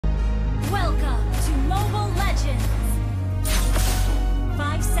legends.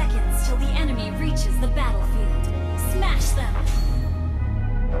 5 seconds till the enemy reaches the battlefield. Smash them!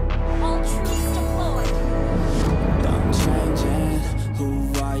 All troops deployed! I'm changing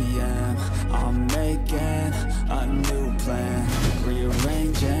who I am. I'm making a new plan,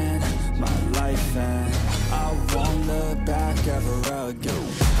 rearranging my life, and I won't look back ever again.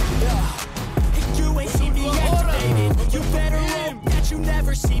 You ain't see me activated. You better hope that you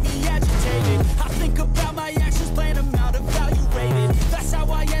never see me agitated. I think about my actions, plan them out, evaluated. That's how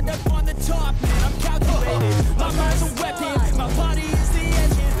I end up on the top, man, I'm calculated. My mind's a weapon, my body is the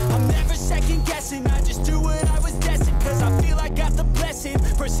engine. I'm never second guessing, I just do what I was destined. Cause I feel I got the blessing,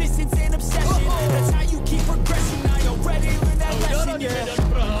 persistence and obsession. That's how you keep progressing, I already learned that lesson, yeah.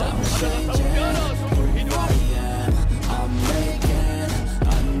 I'm changing who I am. I'm making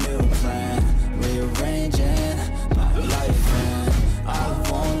a new plan, rearranging my life, and I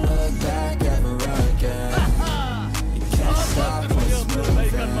won't look back ever again. You can't stop what's moving.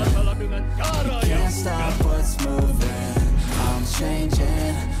 You can't stop what's moving. I'm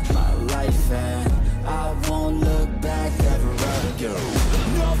changing my life, and I won't look back ever again.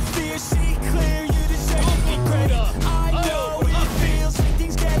 No fear, see clear, you deserve to be great. I know it feels like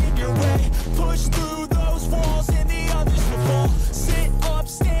things get in your way. Push through those walls and the others will fall. Sit up,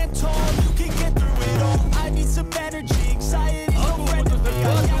 stand tall, you can get through it all. I need some energy, anxiety's no friend to me.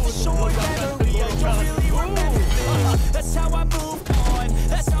 I have a short memory, I don't really remember things. That's how I move on,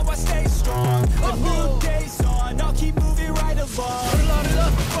 that's how I stay strong. A new day's on, I'll keep moving right along. And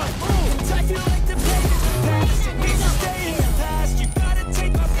I feel like the pain is the past, it needs to stay in the past. You gotta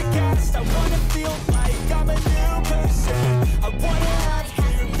take off the cast. I wanna feel like I'm a new person. I wanna have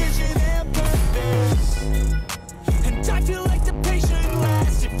clear vision and purpose. And I feel like the patient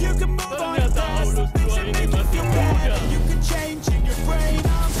lasts. If you can move on fast, the things that make you feel bad, you can change in your brain,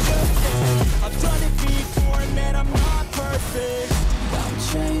 I'm certain. I've done it before, man, I'm not perfect. I'm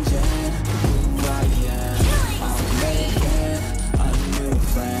changing who I am. I'm making a new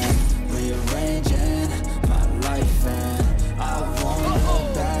plan, rearranging my life, and I won't look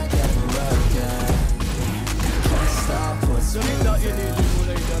back ever again. Can't stop what's moving.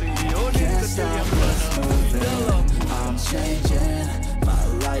 Can't stop what's moving. I'm changing my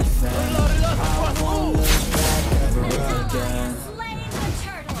life, and I won't look back ever again. Slaying the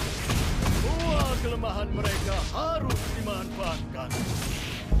turtle! Semua kelemahan mereka harus dimanfaatkan.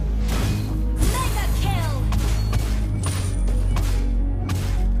 Mega kill!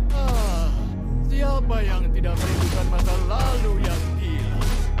 Siapa yang tidak merindukan masa lalu yang gila?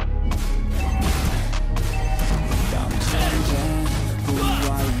 I'm changing who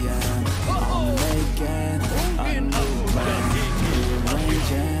I am. I'm making a new plan,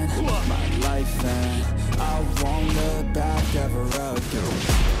 rearranging my life, and I won't look back ever again.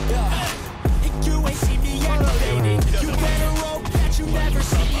 You ain't see me activated. You better hope that you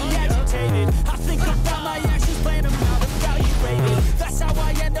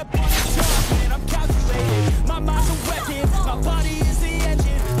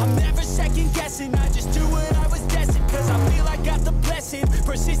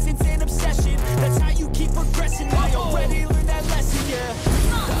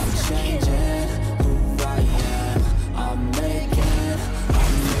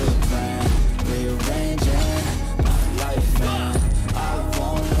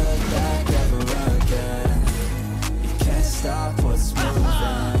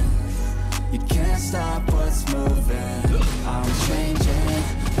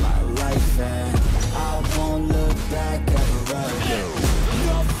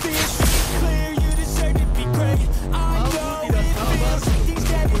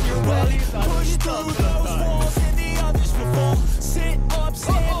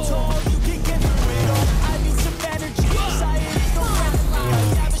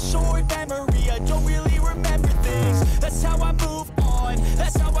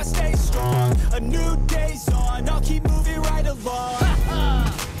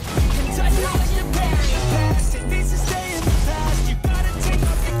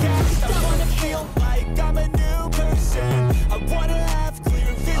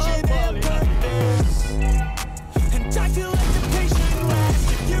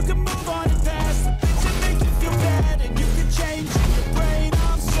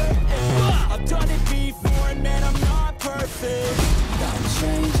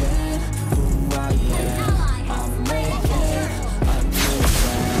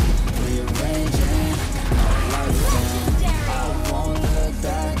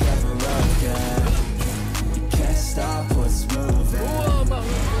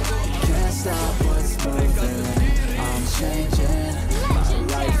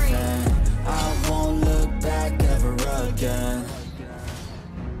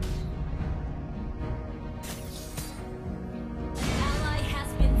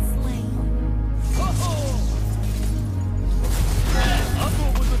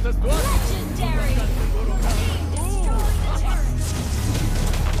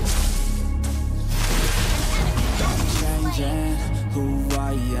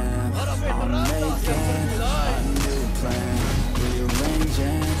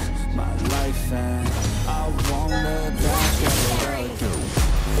and I won't look back ever again.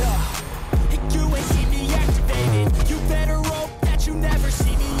 You ain't see me activated. You better hope that you never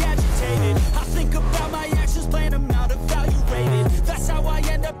see me agitated. I think about my actions, plan them out, evaluated. That's how I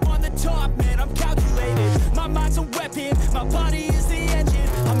end up on the top, man, I'm calculated. My mind's a weapon, my body is the engine.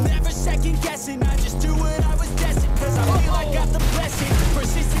 I'm never second guessing, I just do what I was destined. Cause I feel I got the blessing,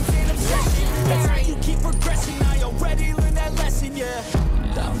 persistence and obsession. That's how you keep progressing, I already learned that lesson, yeah.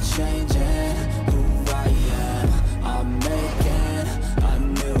 I'm changing who I am. I'm making a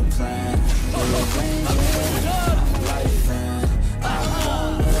new plan. Rearranging my life and I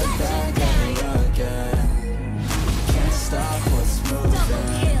won't look back ever again. You can't stop what's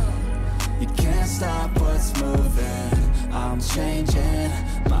moving. You can't stop what's moving. I'm changing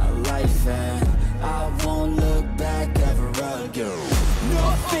my life and I won't look back ever again.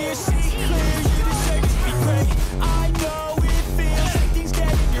 No fear, see clear, you deserve to be great. I know it feels like things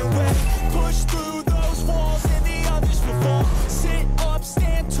get in your way. Push through those walls and the others will fall. Sit up,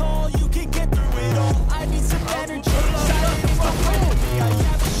 stand tall, you can get through it all. I need some energy, silence don't hurt me. I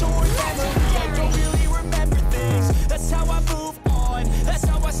have a short memory, I don't really remember things. That's how I move on, that's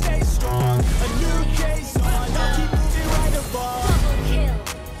how I stay strong. A new day's on, I'll keep moving right along. Double kill.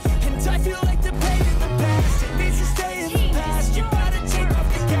 And I feel like the pain in the past, it needs to stay in the past. You gotta take off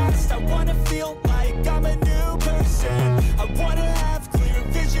the cast. I wanna feel like I'm a new person. I wanna have clear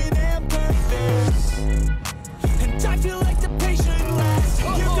vision and purpose. And I feel like the pain shouldn't last.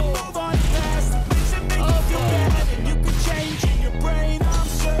 You can move on fast, things that make you feel bad. And you can change in your brain, I'm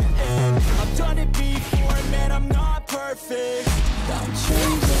certain. I've done it before, man, I'm not perfect. I'm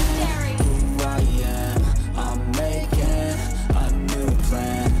changing who I am. I'm making a new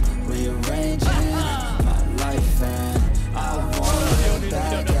plan. Rearranging my life and I won't look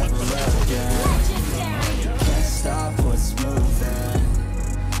back ever again. You can't stop what's moving.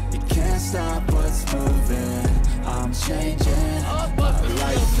 You can't stop what's moving. I'm changing my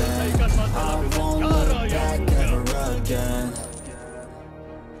life and I won't look back ever again.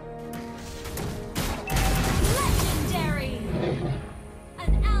 Legendary.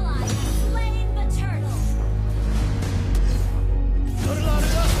 An ally has slain the turtle.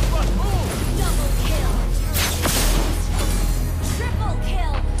 Double kill. Triple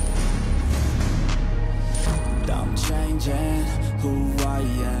kill. I'm changing who I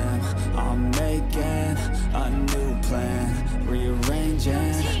am. I'm making a new plan.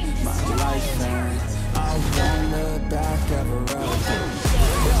 Rearranging my life and I won't look back ever again.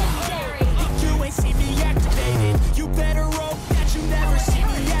 Legendary. You ain't see me activated. You better hope that you never see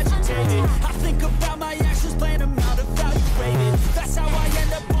me agitated. I think about my actions, plan them out, evaluated. That's how I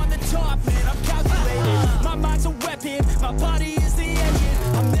end up on the top, man, I'm calculated. My mind's a weapon, my body is the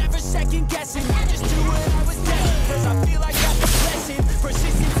engine. I'm never second guessing, I just do what I was destined. Cause I feel I got the blessing,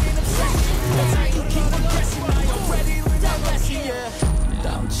 persistence and obsession. That's how you keep progressing, I already learned that lesson, yeah.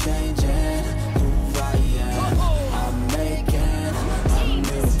 I'm changing who I am. I'm making a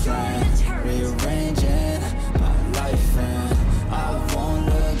new plan. Rearranging my life and I won't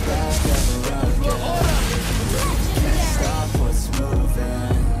look back ever again. You can't stop what's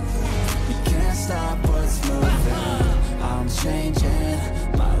moving. You can't stop what's moving. I'm changing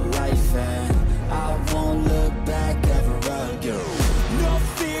my life and I won't look back ever again. No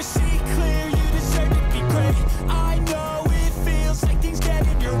fear, see clear, you deserve to be great. I know it feels like things get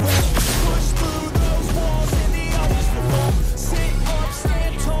in your way. Push through those walls and the others will fall. Sit up,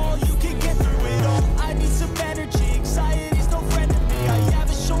 stand tall, you can get through it all. I need some energy, anxiety's no friend to me. I have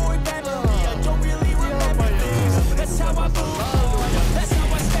a short memory, I don't really remember things. That's how I move on, that's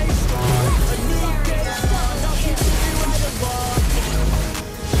how I stay strong. A new day's on, I'll keep moving right along.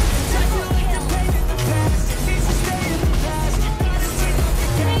 And I feel like the pain in the past, it needs to stay in the past. You gotta take off the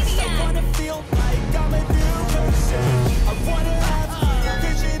gas, I wanna feel like I'm a new person.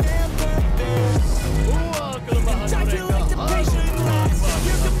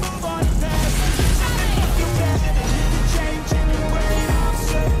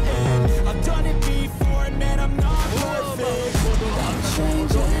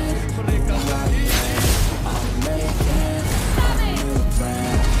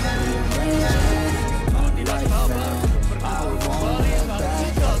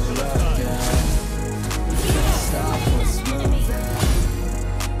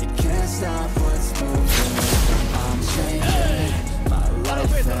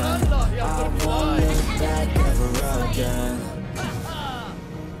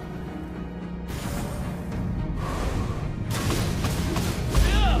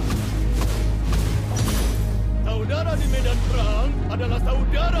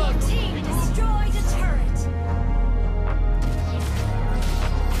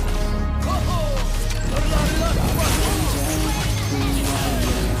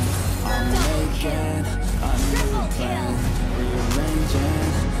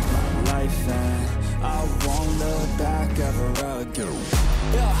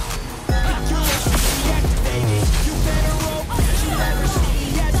 Calculation deactivated. You better hope that you never see me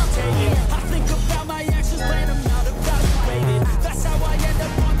agitated. I think about my actions, plan them out, evaluated. That's how I end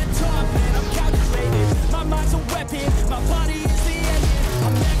up on the top, man, I'm calculated. My mind's a weapon, my body is the engine.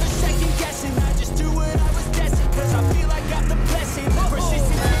 I'm never second guessing, I just do what I was destined. Cause I feel I got the blessing,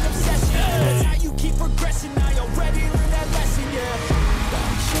 persistent and obsession. That's how you keep progressing, I already